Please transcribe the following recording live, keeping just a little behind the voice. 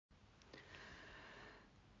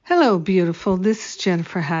Hello, beautiful. This is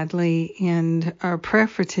Jennifer Hadley, and our prayer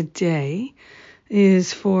for today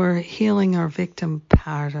is for healing our victim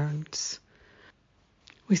patterns.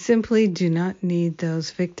 We simply do not need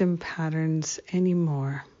those victim patterns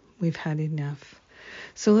anymore. We've had enough.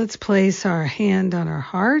 So let's place our hand on our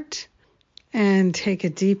heart and take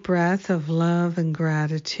a deep breath of love and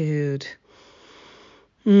gratitude.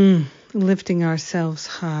 Lifting ourselves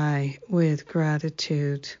high with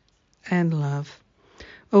gratitude and love.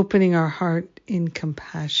 Opening our heart in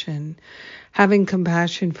compassion, having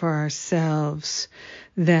compassion for ourselves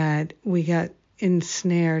that we got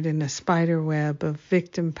ensnared in a spider web of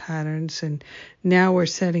victim patterns and now we're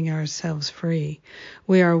setting ourselves free.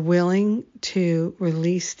 We are willing to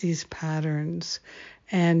release these patterns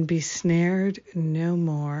and be snared no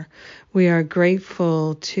more. We are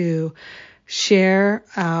grateful to share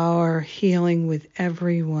our healing with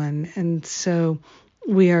everyone, and so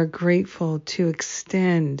we are grateful to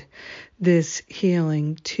extend this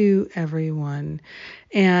healing to everyone.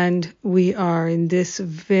 And we are in this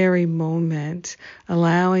very moment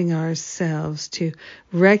allowing ourselves to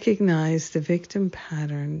recognize the victim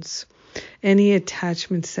patterns, any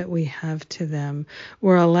attachments that we have to them.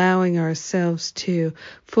 We're allowing ourselves to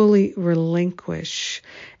fully relinquish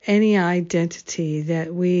any identity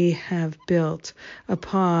that we have built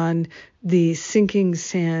upon the sinking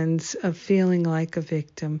sands of feeling like a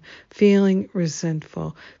victim, feeling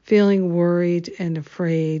resentful, feeling worried and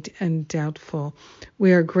afraid and doubtful.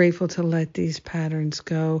 We are grateful to let these patterns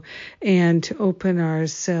go and to open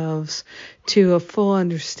ourselves to a full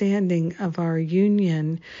understanding of our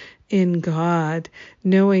union in God,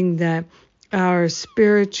 knowing that our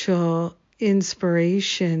spiritual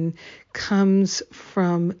inspiration comes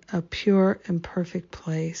from a pure and perfect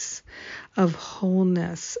place of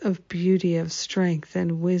wholeness, of beauty, of strength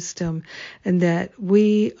and wisdom, and that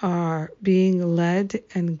we are being led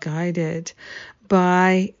and guided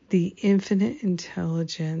by the infinite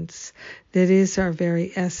intelligence that is our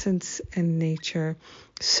very essence and nature.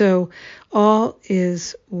 So all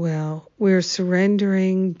is well. We're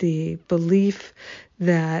surrendering the belief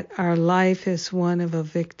that our life is one of a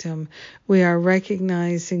victim. We are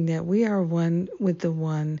recognizing that we are one with the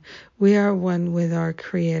One. We are one with our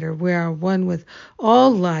Creator. We are one with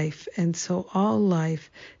all life. And so all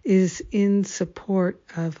life is in support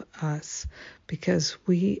of us because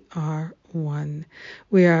we are one.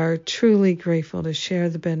 We are truly grateful to share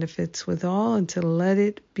the benefits with all and to let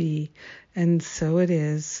it be. And so it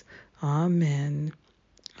is. Amen.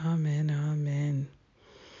 Amen. Amen.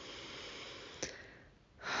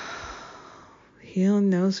 Healing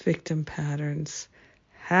those victim patterns.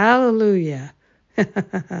 Hallelujah.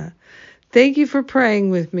 Thank you for praying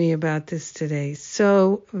with me about this today.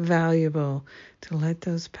 So valuable to let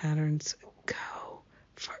those patterns go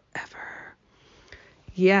forever.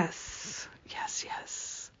 Yes. Yes,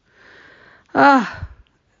 yes.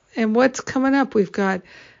 And what's coming up? We've got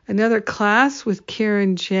another class with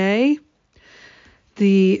Karen J.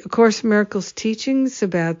 The A Course in Miracles teachings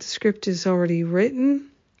about the script is already written.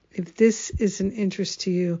 If this is an interest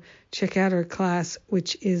to you, check out our class,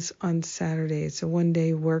 which is on Saturday. It's a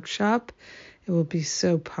one-day workshop. It will be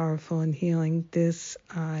so powerful and healing. This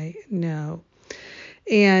I know.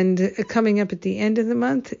 And coming up at the end of the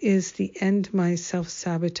month is the End My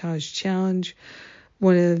Self-Sabotage Challenge,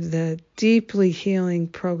 one of the deeply healing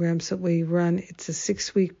programs that we run. It's a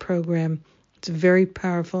 6-week program. It's very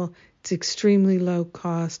powerful. It's extremely low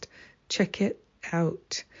cost. Check it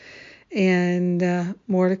out. And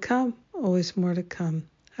more to come. Always more to come.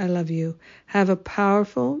 I love you. Have a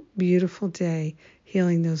powerful, beautiful day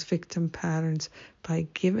healing those victim patterns by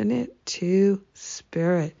giving it to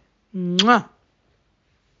Spirit. Mwah!